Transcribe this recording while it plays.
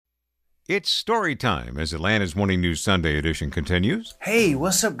It's story time as Atlanta's Morning News Sunday edition continues. Hey,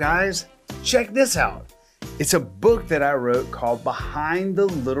 what's up, guys? Check this out. It's a book that I wrote called Behind the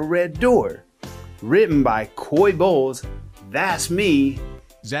Little Red Door, written by Coy Bowles. That's me.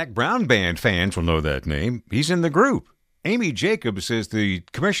 Zac Brown Band fans will know that name. He's in the group. Amy Jacobs is the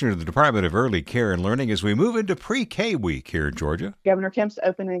commissioner of the Department of Early Care and Learning as we move into pre-K week here in Georgia. Governor Kemp's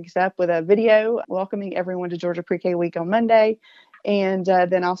opening us up with a video welcoming everyone to Georgia Pre-K week on Monday. And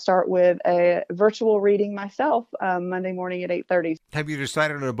then I'll start with a virtual reading myself Monday morning at 8:30. Have you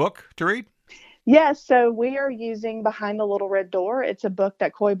decided on a book to read? Yes, so we are using Behind the Little Red Door. It's a book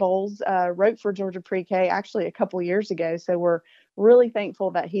that Coy Bowles wrote for Georgia Pre-K actually a couple years ago. So we're really thankful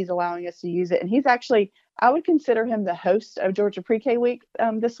that he's allowing us to use it. And he's actually, I would consider him the host of Georgia Pre-K week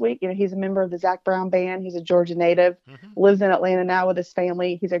this week. You know, he's a member of the Zac Brown Band. He's a Georgia native, lives in Atlanta now with his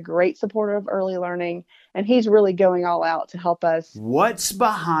family. He's a great supporter of early learning, and he's really going all out to help us. What's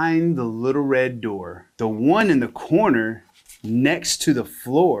behind the little red door? The one in the corner next to the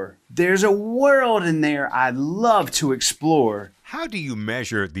floor. There's a world in there I'd love to explore. How do you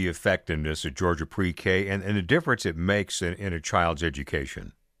measure the effectiveness of Georgia Pre-K and the difference it makes in a child's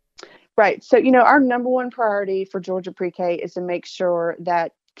education? Right. So, you know, our number one priority for Georgia Pre-K is to make sure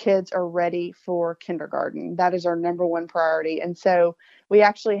that kids are ready for kindergarten. That is our number one priority. And so we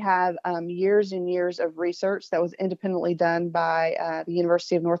actually have years and years of research that was independently done by the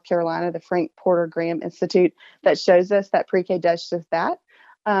University of North Carolina, the Frank Porter Graham Institute, that shows us that pre-K does just that.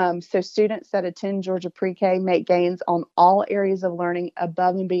 So students that attend Georgia Pre-K make gains on all areas of learning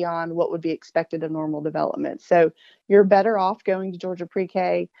above and beyond what would be expected of normal development. So you're better off going to Georgia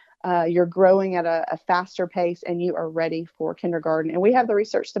Pre-K. You're growing at a faster pace, and you are ready for kindergarten. And we have the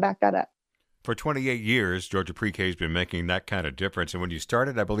research to back that up. For 28 years, Georgia Pre-K has been making that kind of difference. And when you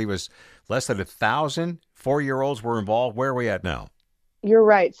started, I believe it was less than 1,000 4-year-olds were involved. Where are we at now? You're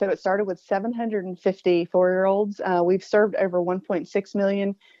right. So it started with 750 4-year-olds. We've served over 1.6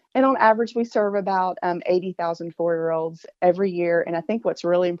 million. And on average, we serve about 80,000 4-year-olds every year. And I think what's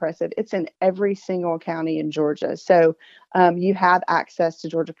really impressive, it's in every single county in Georgia. So you have access to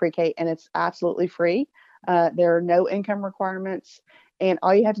Georgia Pre-K, and it's absolutely free. There are no income requirements. And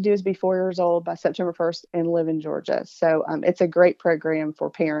all you have to do is be 4 years old by September 1st and live in Georgia. So it's a great program for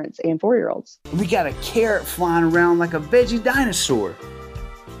parents and 4-year-olds. We got a carrot flying around like a veggie dinosaur.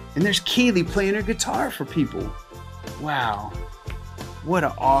 And there's Keely playing her guitar for people. Wow. What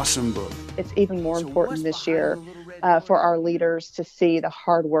an awesome book. It's even more important this year for our leaders to see the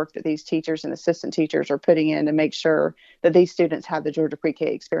hard work that these teachers and assistant teachers are putting in to make sure that these students have the Georgia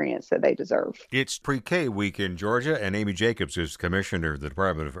Pre-K experience that they deserve. It's Pre-K week in Georgia, and Amy Jacobs is commissioner of the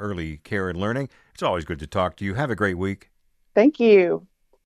Department of Early Care and Learning. It's always good to talk to you. Have a great week. Thank you.